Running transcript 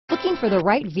Looking for the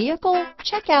right vehicle?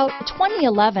 Check out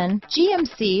 2011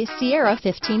 GMC Sierra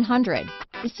 1500.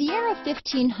 The Sierra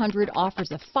 1500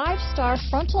 offers a 5-star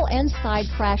frontal and side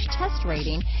crash test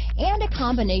rating and a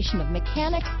combination of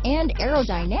mechanics and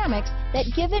aerodynamics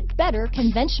that give it better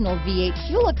conventional V8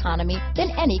 fuel economy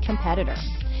than any competitor.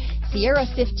 Sierra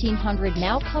 1500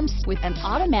 now comes with an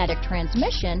automatic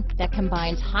transmission that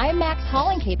combines high max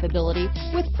hauling capability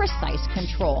with precise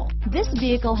control. This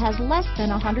vehicle has less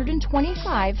than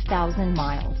 125,000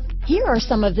 miles. Here are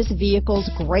some of this vehicle's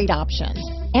great options: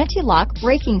 anti-lock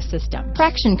braking system,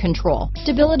 traction control,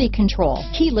 stability control,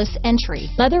 keyless entry,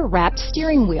 leather-wrapped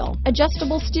steering wheel,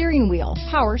 adjustable steering wheel,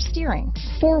 power steering,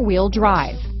 4-wheel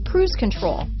drive, cruise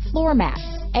control, floor mats,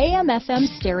 AM/FM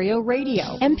stereo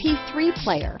radio, MP3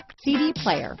 player, CD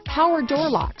player, power door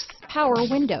locks, power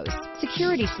windows,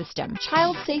 security system,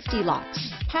 child safety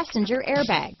locks, passenger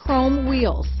airbag, chrome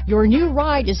wheels. Your new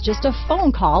ride is just a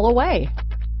phone call away.